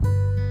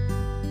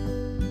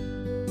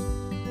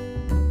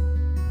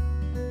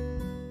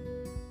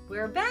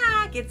we're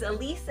back. It's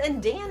Elise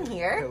and Dan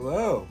here.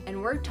 Hello.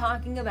 And we're going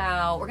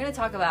to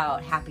talk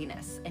about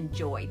happiness and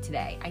joy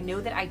today. I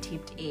know that I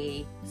taped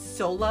a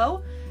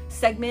solo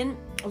segment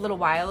a little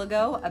while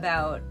ago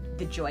about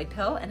the joy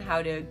pill and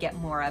how to get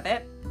more of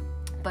it.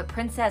 But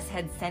Princess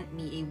had sent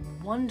me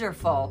a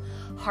wonderful,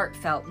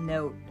 heartfelt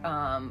note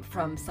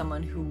from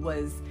someone who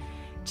was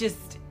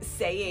just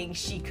saying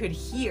she could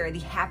hear the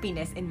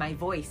happiness in my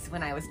voice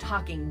when I was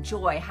talking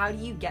joy. How do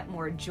you get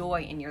more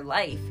joy in your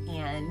life?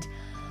 And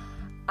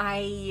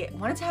I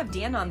wanted to have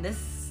Dan on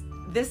this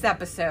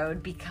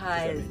episode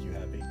because... Does that make you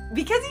happy?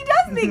 Because he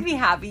does make me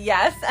happy,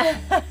 yes.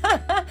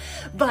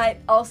 But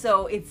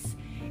also it's,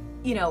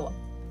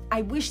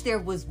 I wish there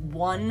was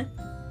one,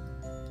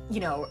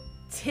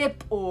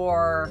 tip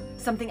or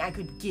something I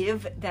could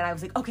give that I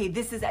was like, okay,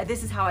 this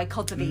is how I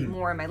cultivate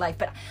more in my life.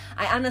 But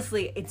I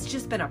honestly, it's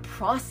just been a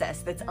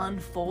process that's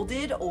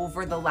unfolded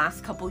over the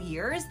last couple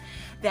years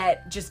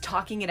that just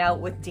talking it out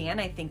with Dan,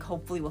 I think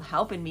hopefully will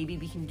help, and maybe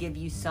we can give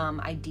you some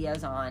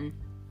ideas on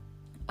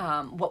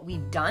what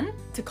we've done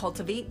to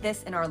cultivate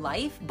this in our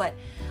life. But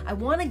I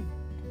want to,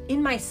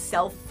 in my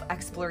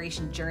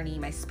self-exploration journey,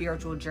 my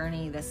spiritual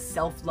journey, the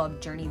self-love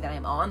journey that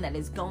I'm on that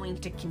is going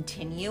to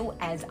continue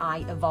as I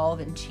evolve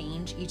and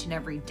change each and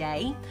every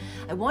day,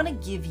 I want to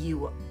give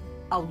you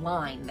a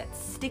line that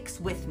sticks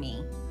with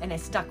me and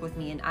has stuck with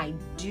me, and I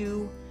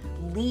do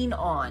lean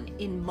on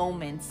in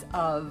moments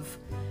of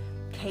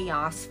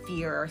chaos,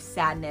 fear,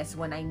 sadness,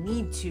 when I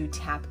need to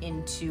tap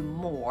into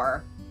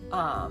more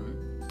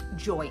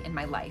joy in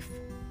my life.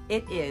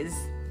 It is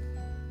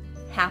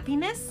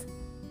happiness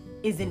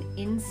is an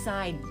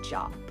inside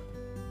job.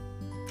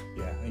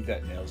 Yeah, I think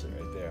that nails it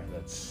right there.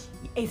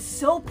 It's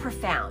so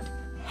profound.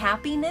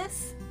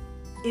 Happiness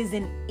is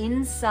an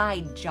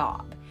inside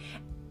job.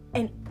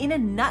 And in a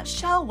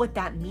nutshell, what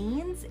that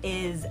means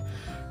is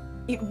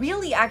it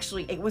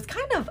was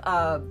kind of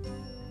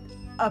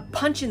a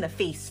punch in the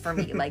face for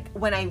me. Like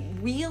when I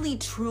really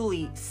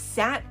truly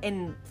sat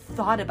and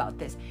thought about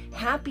this,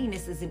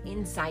 happiness is an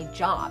inside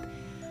job.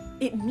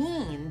 It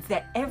means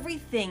that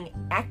everything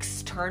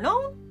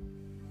external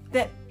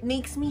that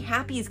makes me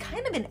happy is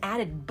kind of an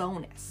added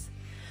bonus.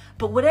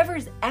 But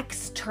whatever's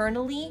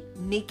externally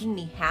making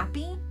me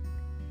happy,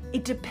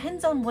 it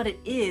depends on what it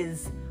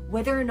is,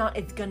 whether or not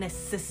it's gonna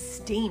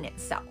sustain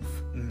itself.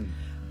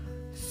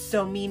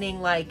 So meaning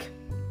like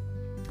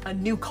a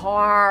new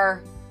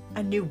car,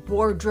 a new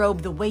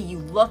wardrobe, the way you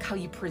look, how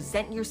you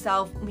present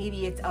yourself,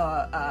 maybe it's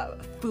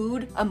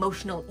food,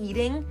 emotional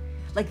eating,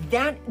 like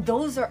that.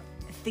 Those are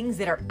things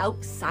that are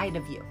outside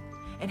of you.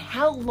 And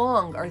how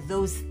long are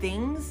those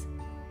things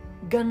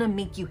gonna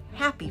make you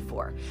happy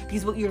for?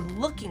 Because what you're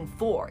looking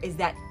for is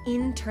that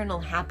internal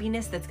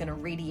happiness that's gonna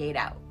radiate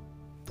out.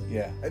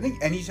 Yeah, I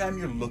think anytime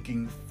you're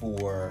looking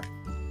for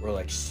or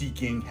like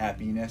seeking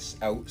happiness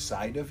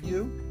outside of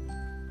you,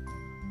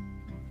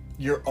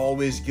 you're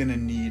always gonna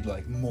need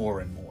like more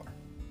and more.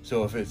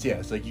 So if it's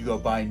like you go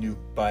buy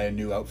a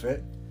new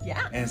outfit,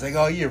 yeah, and it's like,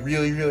 oh yeah,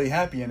 really really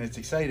happy and it's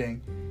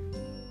exciting,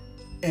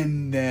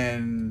 and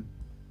then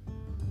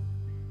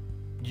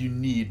you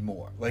need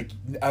more. Like,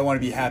 I want to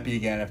be happy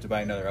again, I have to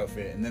buy another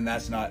outfit, and then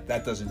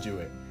that doesn't do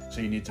it. So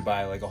you need to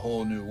buy like a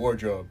whole new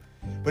wardrobe.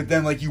 But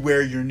then like you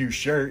wear your new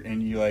shirt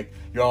and you're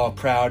all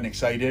proud and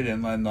excited,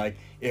 and then like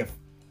if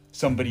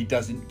somebody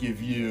doesn't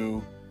give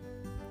you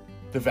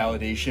the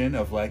validation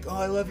of like, oh,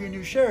 I love your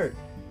new shirt,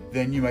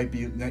 then you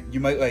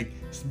might like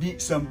see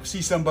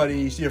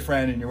a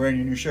friend and you're wearing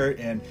your new shirt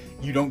and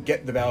you don't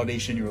get the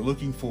validation you were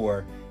looking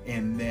for,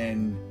 and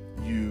then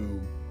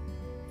you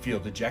feel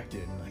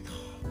dejected and like,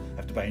 I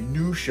have to buy a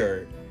new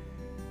shirt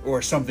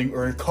or something,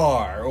 or a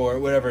car or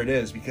whatever it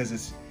is,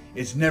 because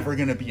it's never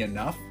going to be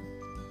enough,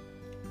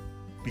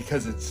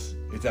 because it's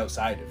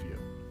outside of you.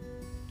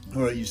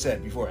 What you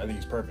said before, I think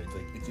it's perfect.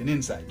 Like, it's an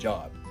inside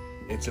job.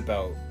 It's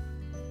about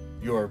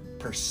your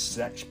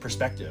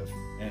perspective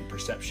and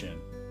perception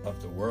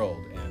of the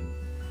world and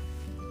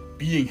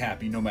being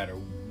happy no matter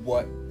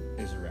what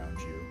is around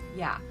you.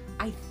 Yeah,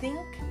 I think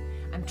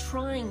I'm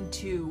trying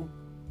to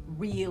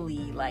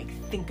really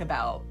think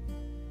about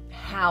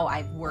how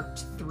I've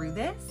worked through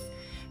this,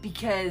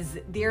 because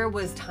there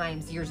was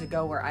times years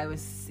ago where I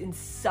was in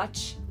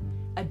such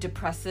a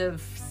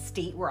depressive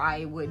state where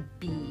I would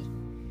be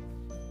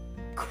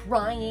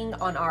crying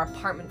on our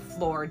apartment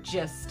floor,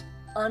 just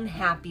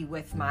unhappy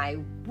with my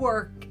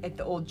work at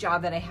the old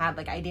job that I had.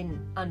 Like, I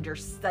didn't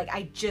understand,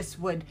 I just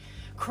would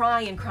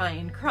cry and cry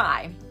and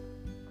cry.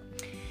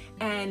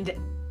 And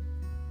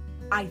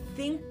I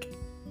think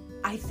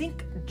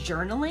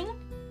journaling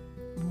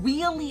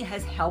really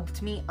has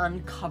helped me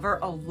uncover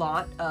a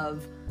lot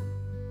of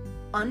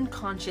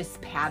unconscious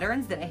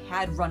patterns that I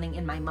had running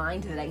in my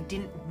mind that I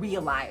didn't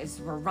realize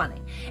were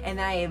running. And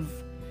I've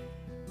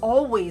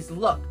always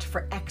looked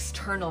for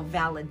external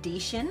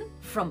validation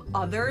from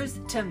others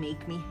to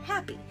make me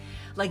happy.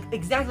 Like,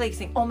 exactly like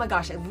saying, oh my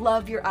gosh, I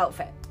love your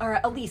outfit. Or,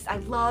 Elise, I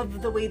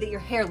love the way that your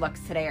hair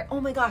looks today. Or,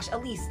 oh my gosh,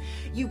 Elise,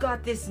 you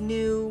got this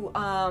new,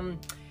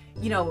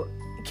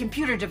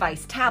 computer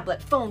device,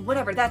 tablet, phone,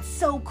 whatever. That's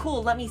so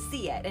cool. Let me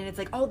see it. And it's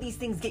like all these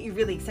things get you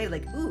really excited.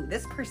 Like, ooh,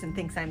 this person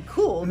thinks I'm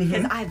cool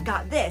because I've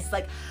got this.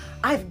 Like,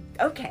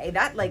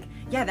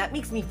 that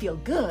makes me feel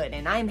good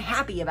and I'm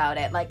happy about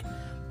it. Like,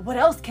 what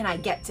else can I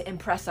get to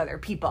impress other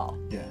people?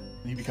 Yeah,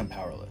 you become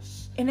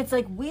powerless. And it's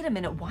like, wait a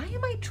minute, why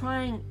am I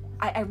trying?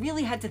 I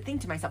really had to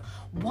think to myself,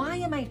 why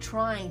am I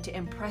trying to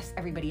impress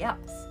everybody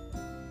else?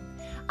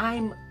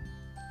 I'm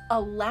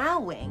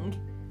allowing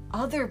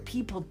other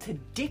people to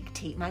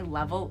dictate my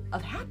level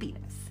of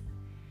happiness.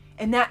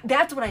 And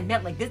that's what I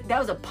meant. Like that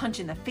was a punch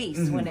in the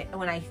face when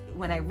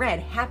I read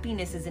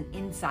happiness is an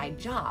inside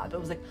job. It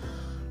was like,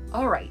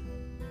 all right,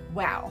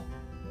 wow.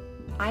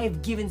 I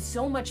have given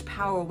so much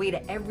power away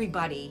to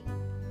everybody,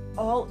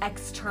 all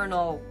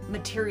external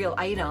material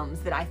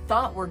items that I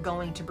thought were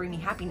going to bring me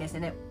happiness,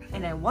 and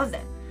it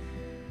wasn't.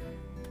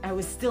 I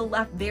was still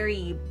left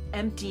very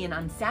empty and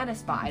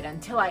unsatisfied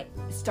until I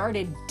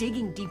started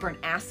digging deeper and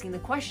asking the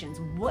questions.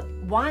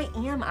 Why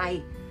am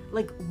I,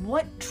 like,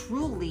 what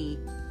truly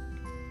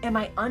am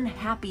I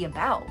unhappy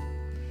about?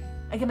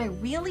 Like, am I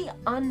really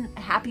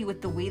unhappy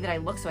with the way that I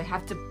look so I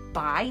have to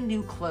buy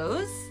new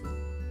clothes?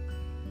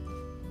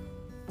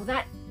 Well,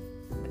 that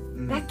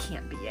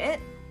can't be it.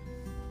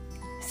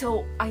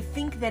 So I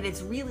think that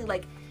it's really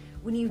like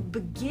when you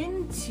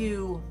begin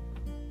to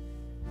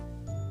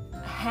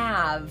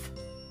have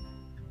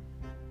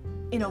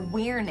an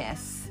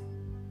awareness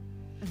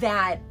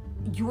that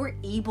you're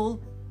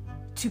able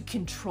to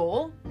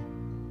control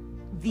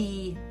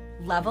the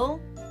level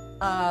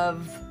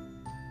of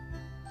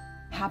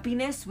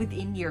happiness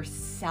within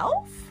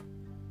yourself.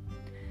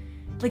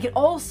 Like, it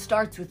all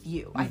starts with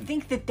you. I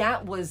think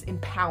that was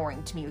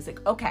empowering to me. It was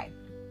like, okay,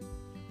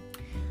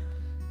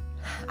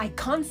 I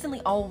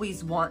constantly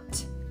always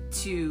want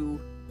to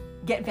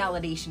get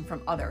validation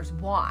from others.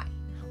 Why?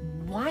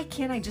 Why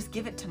can't I just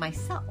give it to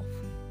myself?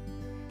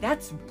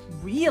 That's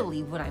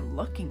really what I'm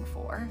looking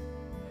for.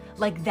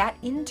 Like that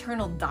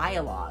internal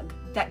dialogue,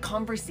 that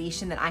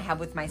conversation that I have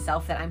with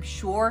myself that I'm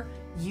sure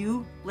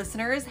you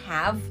listeners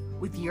have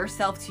with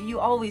yourself too. You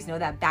always know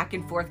that back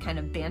and forth kind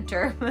of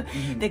banter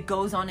that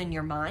goes on in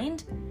your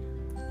mind.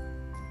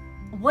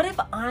 What if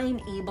I'm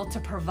able to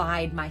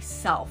provide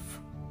myself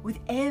with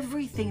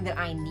everything that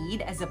I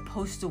need as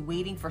opposed to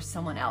waiting for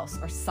someone else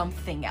or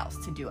something else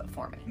to do it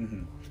for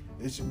me?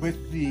 It's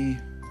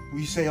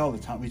we say all the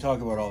time, we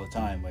talk about all the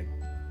time, like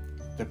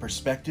the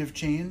perspective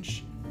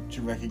change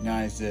to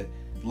recognize that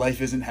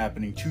life isn't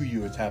happening to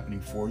you, it's happening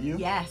for you.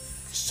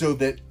 Yes. So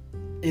that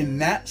in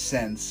that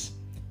sense,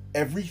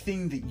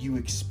 everything that you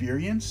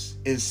experience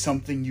is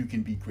something you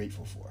can be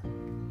grateful for.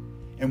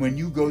 And when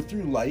you go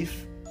through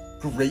life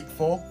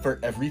grateful for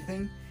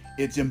everything,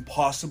 it's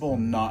impossible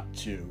not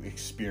to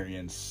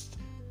experience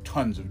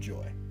tons of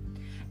joy.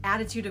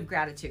 Attitude of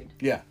gratitude.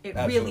 Yeah, it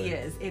absolutely.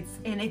 really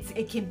is.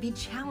 It can be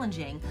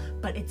challenging,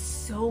 but it's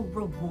so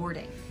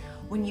rewarding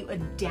when you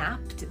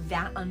adapt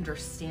that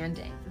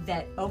understanding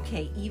that,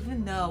 okay,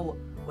 even though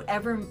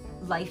whatever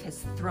life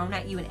has thrown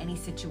at you in any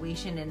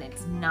situation and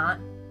it's not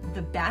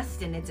the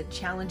best and it's a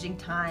challenging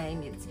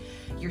time,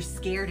 you're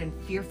scared and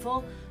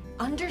fearful,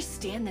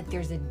 understand that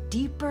there's a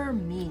deeper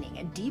meaning,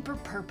 a deeper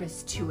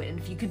purpose to it. And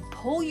if you can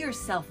pull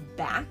yourself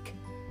back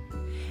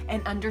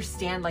and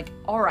understand, like,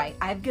 all right,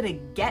 I've got to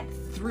get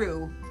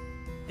through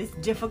this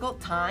difficult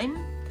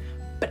time,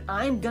 but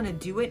I'm going to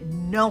do it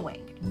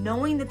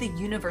knowing that the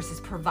universe is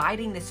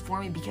providing this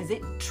for me because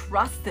it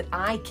trusts that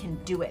I can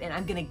do it, and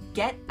I'm going to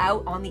get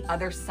out on the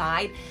other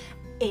side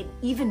an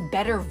even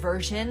better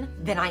version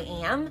than I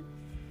am.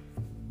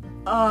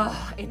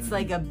 It's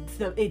like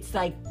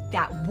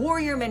that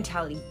warrior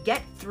mentality.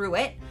 Get through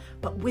it,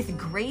 but with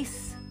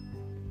grace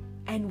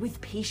and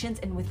with patience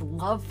and with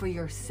love for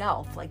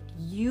yourself. Like,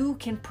 you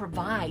can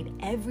provide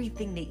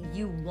everything that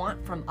you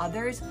want from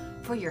others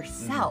for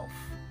yourself.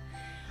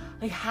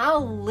 Like, how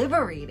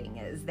liberating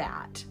is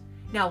that?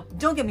 Now,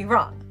 don't get me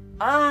wrong.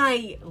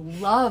 I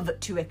love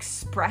to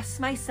express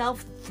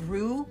myself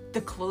through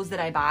the clothes that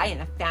I buy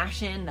and the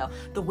fashion,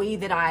 the way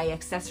that I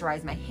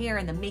accessorize my hair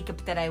and the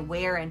makeup that I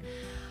wear and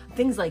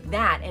things like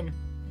that. And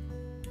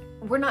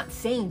we're not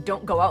saying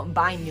don't go out and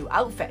buy new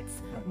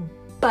outfits,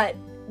 but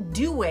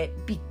do it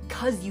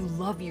because you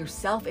love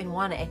yourself and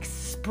want to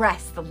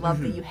express the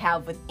love that you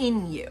have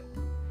within you,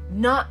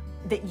 not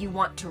that you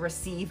want to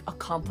receive a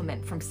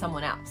compliment from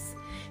someone else.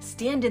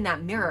 Stand in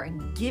that mirror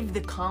and give the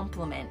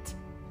compliment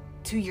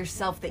to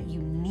yourself that you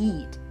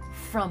need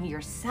from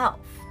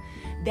yourself.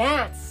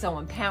 That's so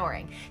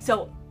empowering.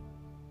 So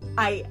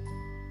I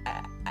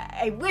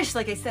wish,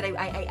 like I said,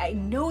 I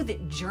know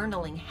that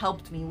journaling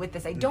helped me with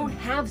this. I don't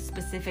have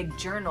specific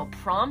journal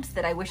prompts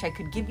that I wish I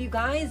could give you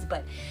guys,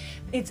 but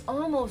it's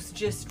almost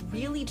just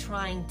really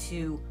trying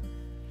to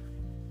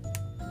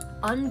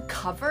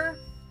uncover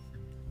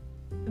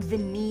the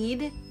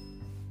need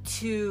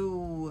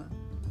to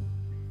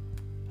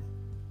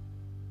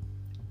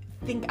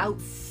think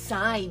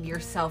outside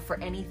yourself for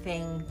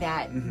anything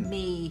that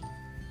may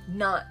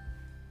not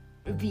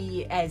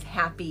be as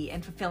happy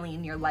and fulfilling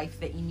in your life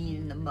that you need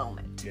in the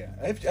moment. Yeah,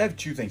 I have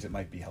two things that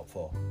might be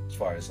helpful as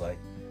far as like,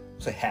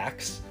 say,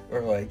 hacks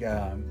or like,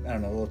 I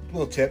don't know,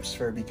 little tips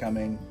for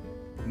becoming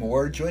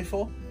more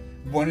joyful.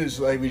 One is,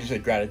 like we just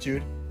said,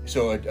 gratitude.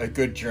 So a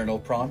good journal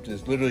prompt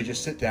is literally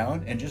just sit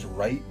down and just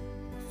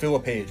fill a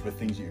page with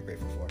things that you're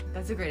grateful for.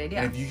 That's a great idea.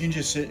 And if you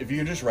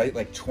can just write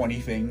like 20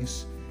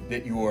 things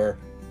that you're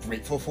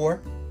grateful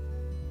for,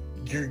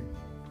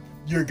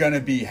 you're gonna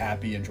be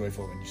happy and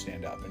joyful when you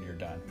stand up and you're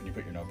done, when you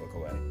put your notebook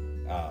away.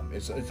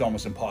 It's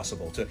almost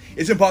impossible to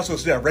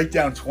write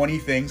down 20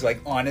 things,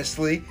 like,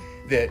 honestly,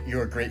 that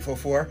you're grateful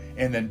for,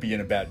 and then be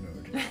in a bad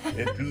mood.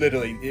 It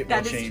literally, it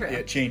will change. True.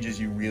 It changes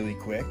you really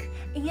quick.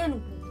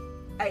 And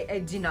I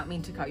did not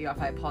mean to cut you off,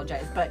 I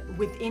apologize, but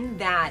within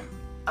that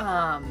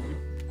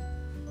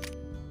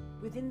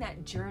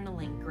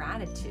journaling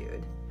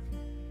gratitude,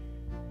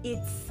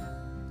 it's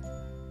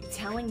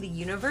telling the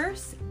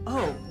universe,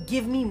 oh,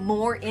 give me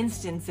more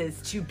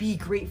instances to be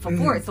grateful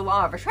for. It's the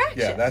law of attraction.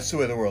 Yeah, that's the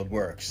way the world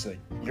works. Like,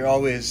 you're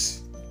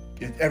always,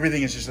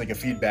 everything is just like a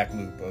feedback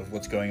loop of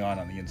what's going on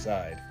the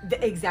inside.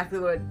 Exactly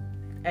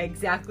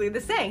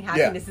the saying.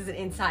 Happiness is an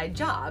inside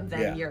job.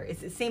 Then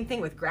it's the same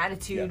thing with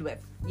gratitude. With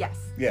yes.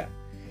 Yeah,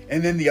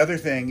 and then the other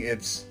thing,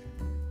 it's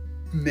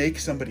make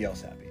somebody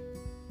else happy.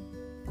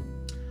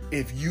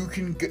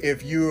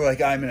 If you're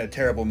like, I'm in a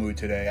terrible mood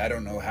today, I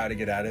don't know how to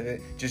get out of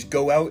it, just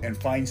go out and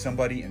find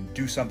somebody and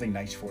do something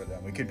nice for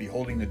them. It could be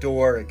holding the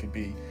door, it could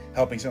be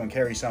helping someone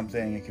carry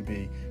something, it could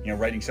be,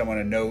 writing someone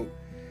a note.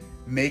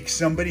 Make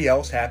somebody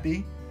else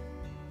happy.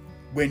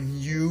 When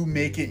you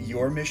make it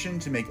your mission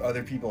to make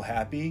other people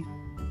happy,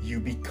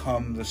 you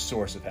become the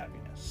source of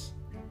happiness.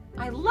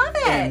 I love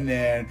it. And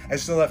then I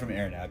stole that from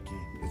Aaron Abke.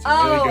 It's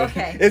really good.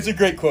 Okay. It's a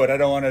great quote. I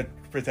don't want to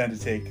pretend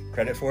to take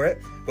credit for it,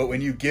 but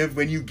when you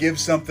give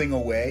something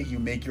away, you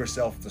make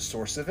yourself the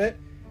source of it.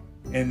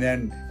 And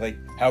then, like,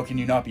 how can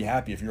you not be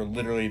happy if you're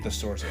literally the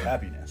source of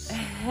happiness?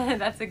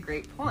 That's a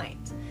great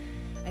point.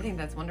 I think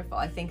that's wonderful.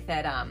 I think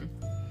that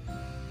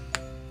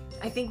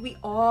I think we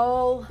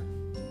all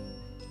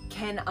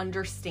can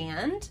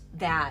understand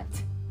that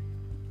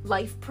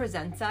life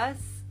presents us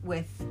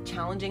with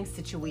challenging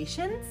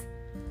situations,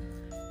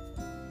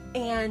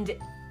 and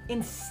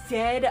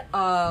instead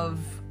of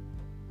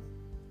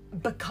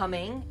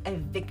becoming a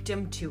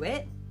victim to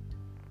it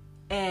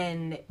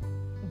and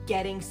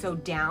getting so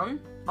down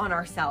on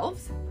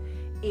ourselves,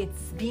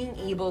 it's being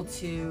able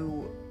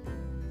to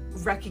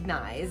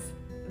recognize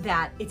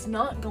that it's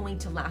not going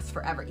to last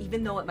forever,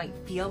 even though it might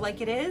feel like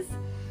it is.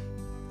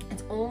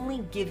 It's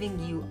only giving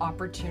you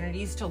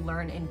opportunities to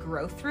learn and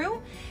grow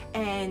through,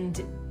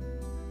 and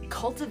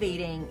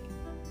cultivating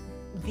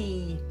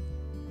the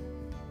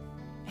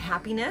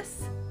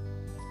happiness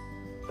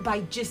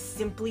by just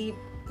simply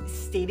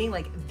stating,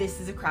 like, this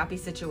is a crappy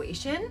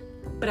situation,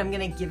 but I'm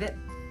gonna give it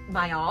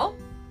my all,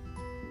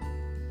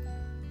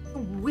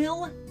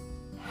 will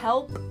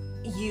help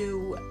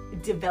you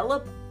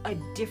develop a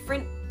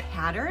different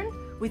pattern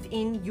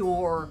within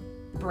your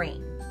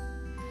brain.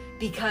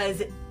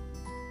 Because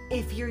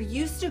if you're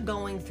used to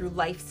going through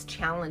life's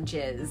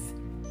challenges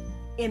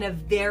in a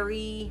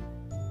very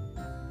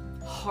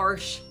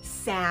harsh,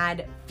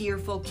 sad,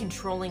 fearful,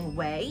 controlling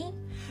way,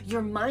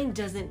 your mind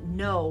doesn't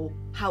know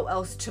how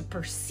else to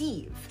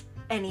perceive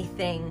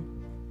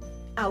anything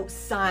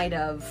outside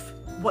of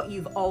what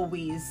you've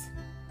always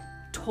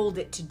told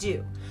it to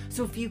do.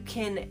 So if you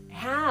can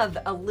have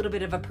a little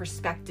bit of a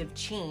perspective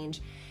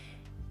change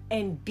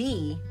and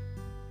be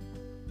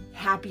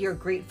happy or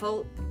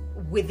grateful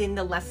within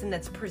the lesson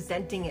that's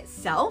presenting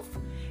itself,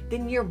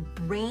 then your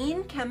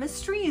brain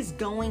chemistry is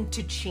going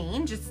to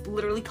change. It's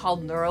literally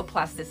called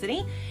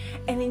neuroplasticity.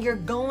 And then you're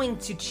going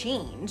to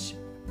change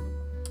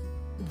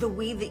the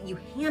way that you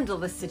handle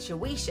the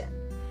situation.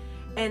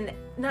 And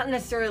not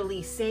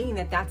necessarily saying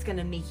that that's going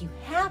to make you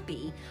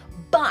happy,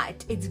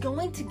 but it's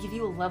going to give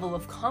you a level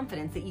of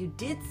confidence that you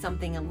did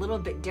something a little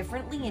bit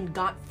differently and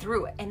got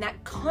through it. And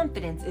that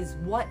confidence is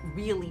what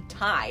really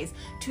ties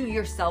to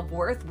your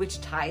self-worth,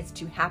 which ties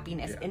to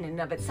happiness in and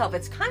of itself.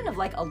 It's kind of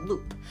like a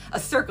loop, a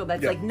circle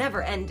that's like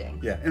never ending.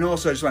 Yeah, and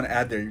also I just want to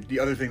add there, the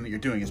other thing that you're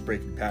doing is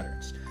breaking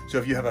patterns. So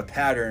if you have a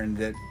pattern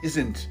that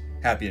isn't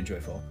happy and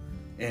joyful,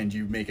 and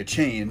you make a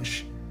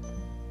change,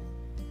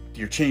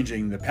 you're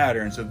changing the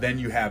pattern, so then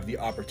you have the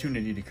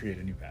opportunity to create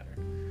a new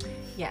pattern.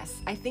 Yes,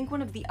 I think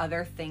one of the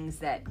other things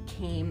that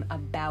came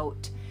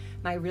about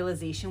my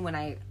realization when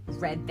I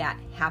read that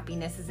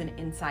happiness is an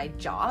inside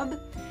job,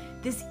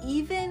 this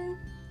even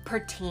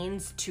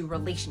pertains to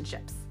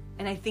relationships.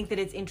 And I think that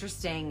it's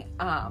interesting,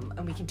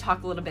 and we can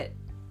talk a little bit,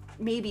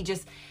 maybe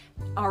just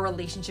our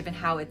relationship and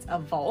how it's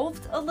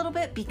evolved a little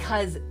bit,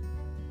 because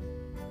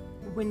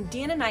when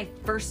Dan and I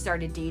first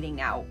started dating,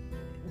 now,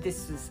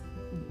 this was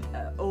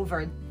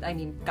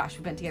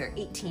we've been together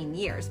 18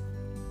 years.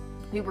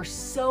 We were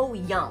so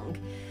young.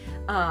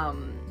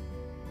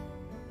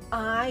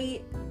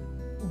 I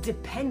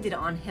depended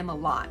on him a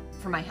lot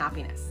for my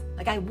happiness.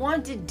 Like, I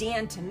wanted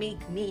Dan to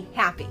make me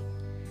happy.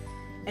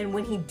 And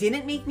when he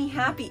didn't make me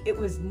happy, it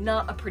was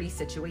not a pretty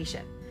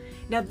situation.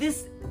 Now,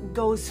 this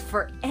goes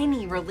for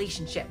any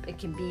relationship. It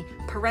can be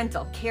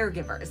parental,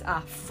 caregivers,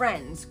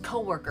 friends,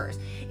 coworkers.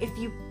 If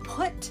you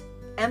put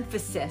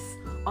emphasis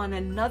on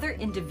another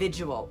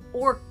individual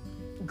or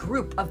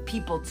group of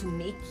people to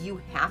make you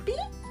happy,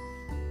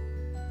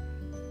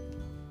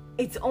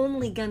 it's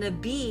only gonna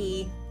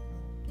be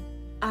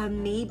a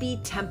maybe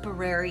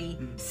temporary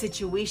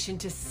situation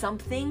to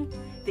something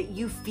that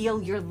you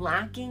feel you're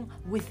lacking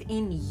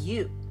within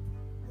you.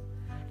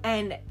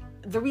 And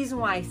the reason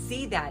why I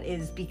say that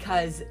is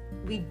because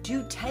we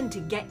do tend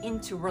to get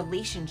into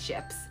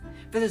relationships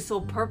for the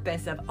sole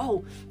purpose of,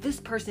 oh,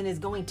 this person is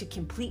going to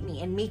complete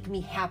me and make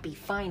me happy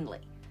finally.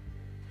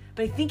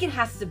 But I think it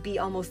has to be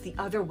almost the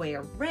other way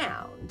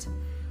around,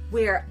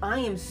 where I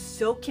am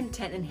so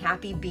content and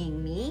happy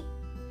being me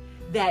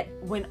that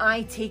when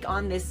I take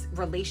on this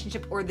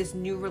relationship or this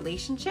new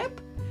relationship,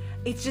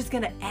 it's just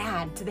gonna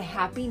add to the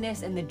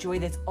happiness and the joy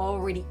that's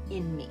already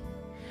in me.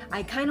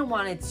 I kind of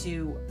wanted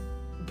to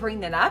bring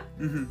that up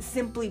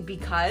simply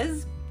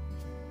because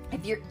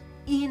if you're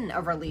in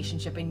a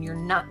relationship and you're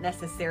not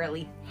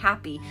necessarily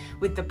happy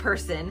with the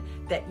person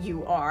that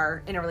you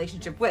are in a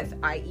relationship with,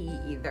 i.e.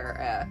 either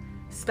a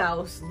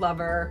spouse,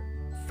 lover,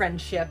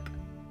 friendship,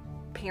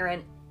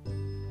 parent,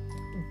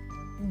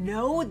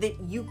 know that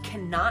you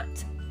cannot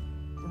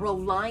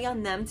rely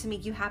on them to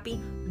make you happy,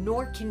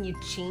 nor can you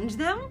change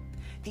them.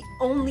 The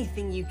only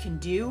thing you can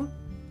do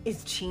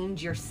is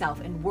change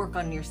yourself and work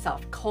on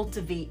yourself,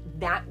 cultivate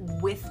that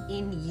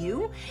within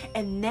you,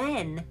 and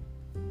then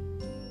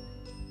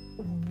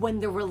when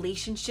the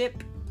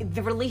relationship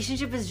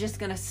is just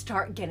gonna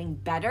start getting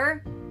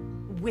better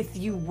with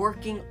you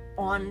working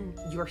on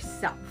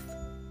yourself.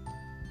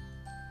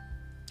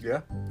 Yeah,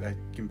 I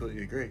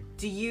completely agree.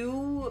 Do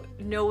you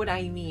know what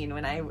I mean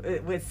when I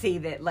would say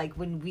that, like,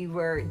 when we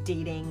were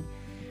dating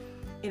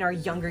in our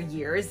younger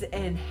years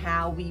and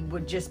how we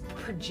would just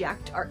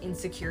project our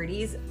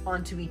insecurities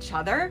onto each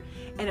other,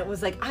 and it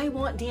was like, I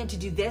want Dan to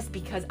do this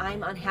because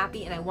I'm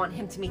unhappy and I want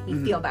him to make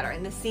me feel better,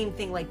 and the same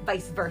thing, like,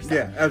 vice versa.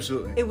 Yeah,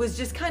 absolutely. It was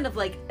just kind of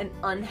like an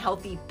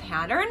unhealthy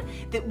pattern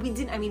that we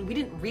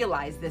didn't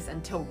realize this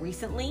until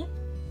recently.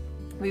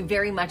 We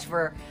very much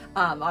were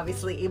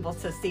obviously able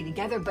to stay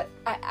together, but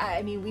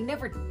I mean, we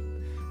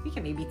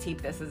can maybe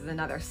tape this as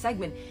another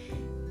segment.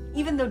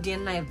 Even though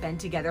Dan and I have been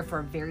together for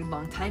a very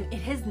long time,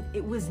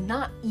 it was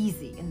not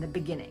easy in the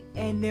beginning.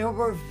 And there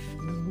were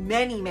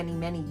many, many,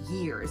 many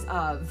years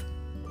of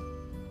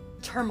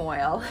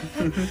turmoil.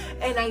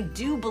 And I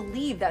do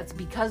believe that's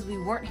because we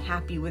weren't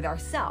happy with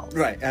ourselves.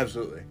 Right,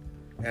 absolutely.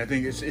 And I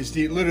think it's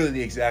literally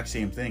the exact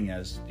same thing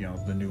as, you know,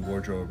 the new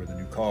wardrobe or the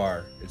new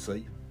car. It's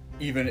like,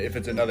 even if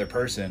it's another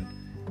person,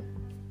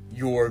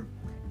 you're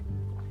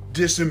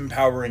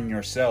disempowering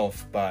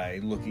yourself by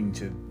looking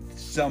to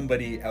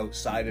somebody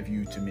outside of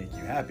you to make you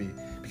happy,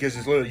 because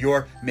it's literally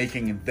you're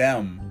making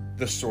them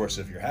the source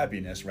of your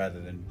happiness rather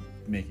than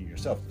making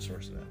yourself the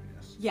source of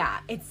happiness. Yeah,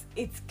 it's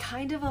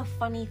kind of a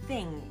funny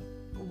thing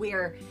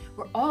where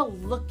we're all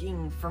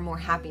looking for more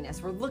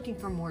happiness, we're looking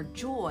for more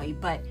joy,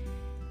 but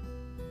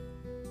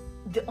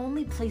the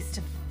only place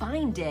to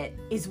find it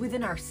is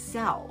within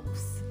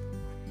ourselves.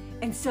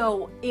 And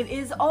so it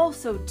is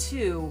also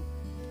too,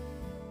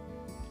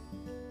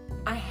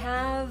 I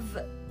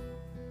have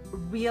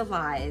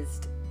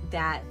realized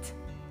that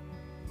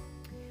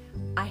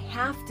I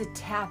have to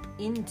tap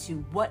into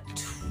what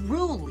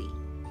truly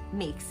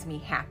makes me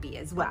happy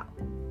as well.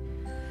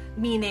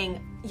 Meaning,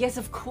 yes,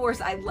 of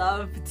course, I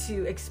love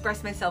to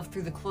express myself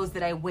through the clothes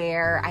that I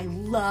wear. I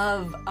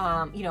love,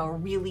 a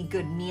really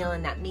good meal,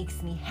 and that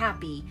makes me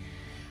happy.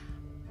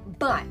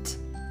 But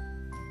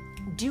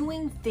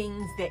doing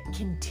things that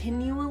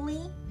continually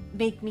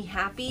make me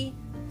happy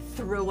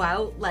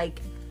throughout,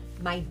 like,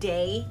 my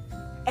day,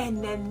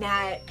 and then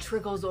that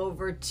trickles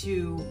over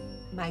to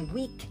my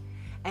week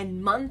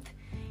and month,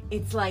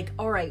 it's like,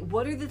 all right,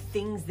 what are the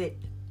things that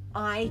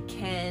I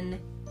can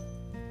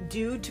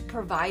do to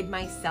provide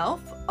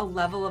myself a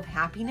level of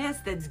happiness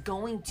that's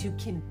going to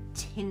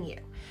continue?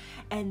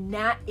 And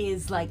that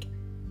is like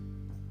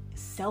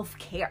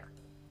self-care,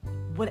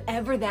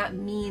 whatever that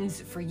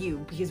means for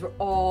you, because we're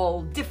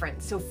all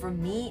different. So for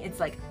me, it's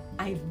like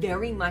I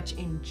very much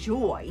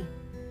enjoy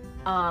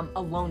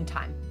alone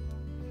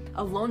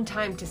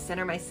time to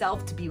center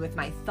myself, to be with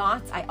my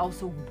thoughts. I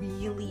also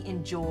really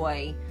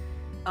enjoy,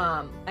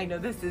 I know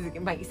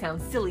it might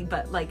sound silly,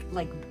 but like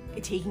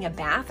taking a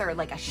bath or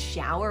like a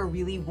shower, a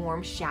really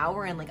warm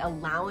shower, and like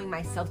allowing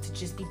myself to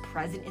just be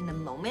present in the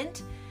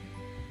moment.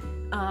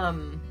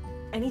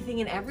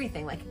 Anything and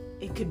everything. Like,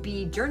 it could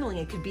be journaling,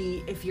 it could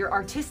be, if you're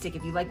artistic,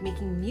 if you like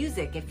making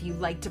music, if you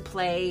like to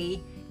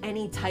play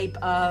any type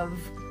of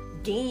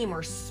game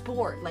or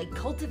sport, like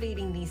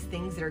cultivating these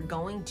things that are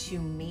going to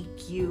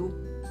make you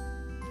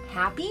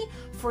happy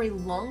for a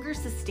longer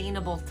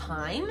sustainable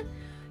time,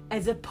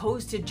 as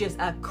opposed to just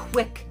a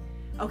quick,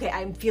 okay,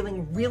 I'm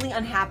feeling really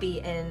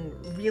unhappy and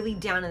really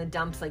down in the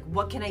dumps, like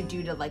what can I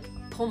do to like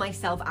pull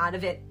myself out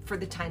of it for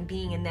the time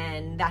being, and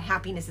then that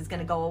happiness is going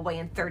to go away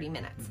in 30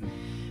 minutes.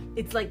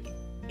 It's like,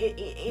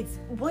 it's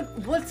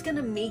what's going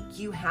to make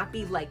you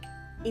happy, like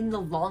in the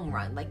long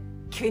run, like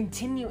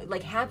continue,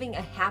 like having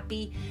a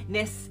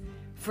happiness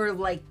for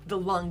like the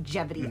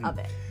longevity of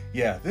it.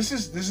 Yeah, this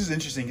is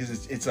interesting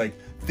because it's like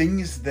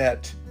things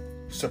that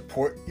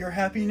support your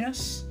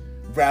happiness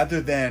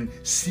rather than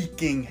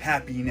seeking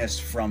happiness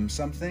from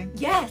something.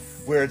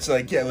 Yes. Where it's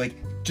like, yeah, like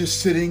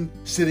just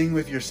sitting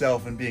with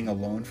yourself and being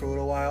alone for a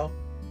little while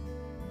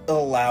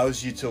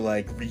allows you to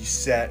like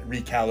reset,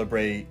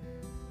 recalibrate,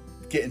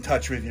 get in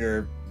touch with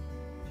your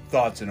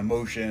thoughts and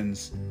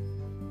emotions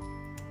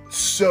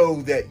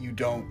so that you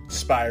don't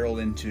spiral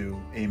into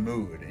a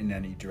mood in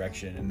any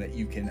direction, and that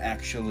you can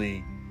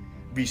actually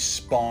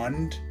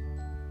respond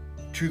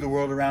to the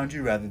world around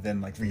you rather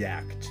than like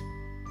react.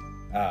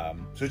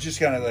 So it's just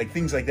kind of like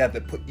things like that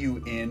put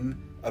you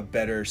in a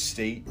better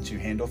state to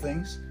handle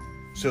things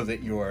so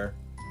that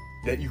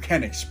you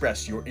can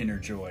express your inner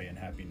joy and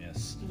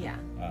happiness. Yeah.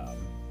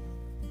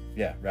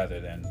 Yeah, rather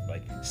than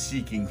like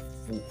seeking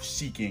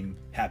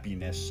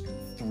happiness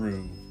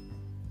through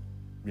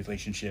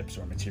relationships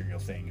or material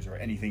things or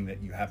anything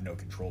that you have no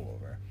control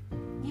over.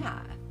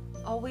 Yeah.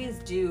 Always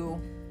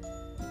do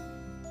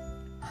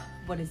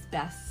what is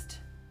best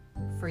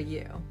for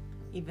you,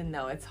 even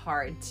though it's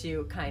hard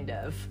to kind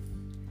of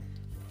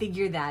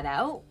figure that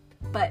out,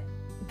 but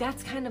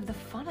that's kind of the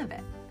fun of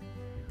it.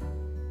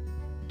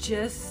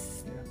 Just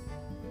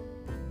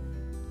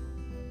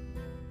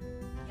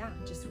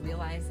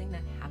realizing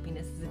that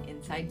happiness is an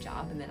inside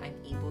job and that I'm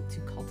able to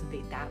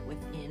cultivate that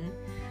within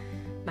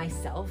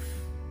myself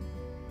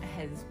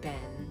has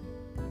been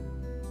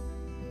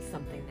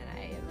something that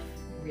I have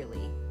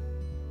really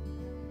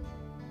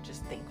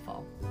just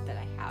thankful that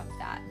I have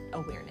that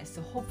awareness.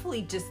 So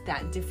hopefully just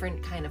that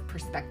different kind of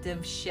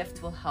perspective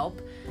shift will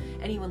help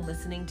anyone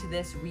listening to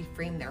this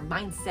reframe their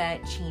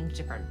mindset, change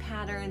different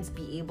patterns,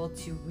 be able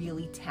to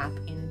really tap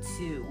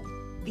into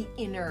the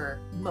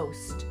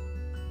innermost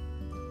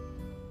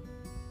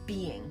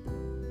being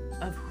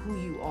of who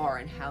you are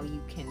and how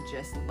you can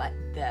just let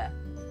that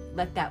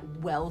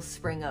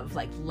wellspring of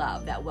like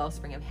love, that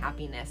wellspring of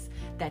happiness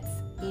that's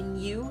in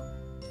you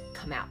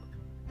come out,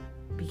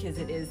 because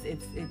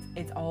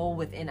it's all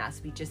within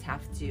us. We just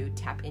have to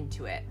tap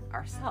into it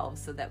ourselves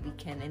so that we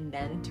can in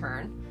then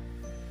turn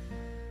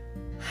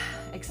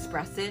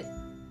express it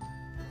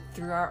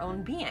through our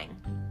own being.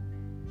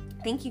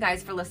 Thank you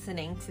guys for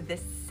listening to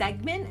this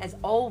segment. As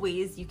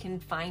always, you can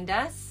find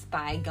us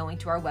by going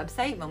to our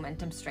website,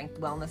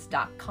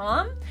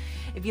 momentumstrengthwellness.com.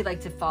 If you'd like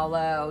to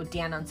follow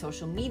Dan on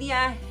social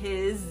media,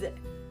 his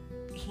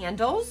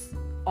handles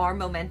are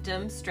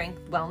Momentum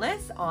Strength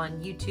Wellness on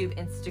YouTube,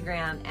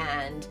 Instagram,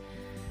 and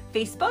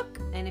Facebook.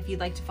 And if you'd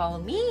like to follow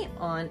me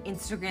on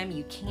Instagram,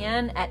 you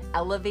can at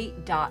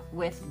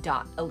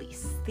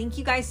elevate.with.elise. Thank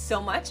you guys so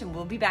much, and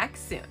we'll be back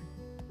soon.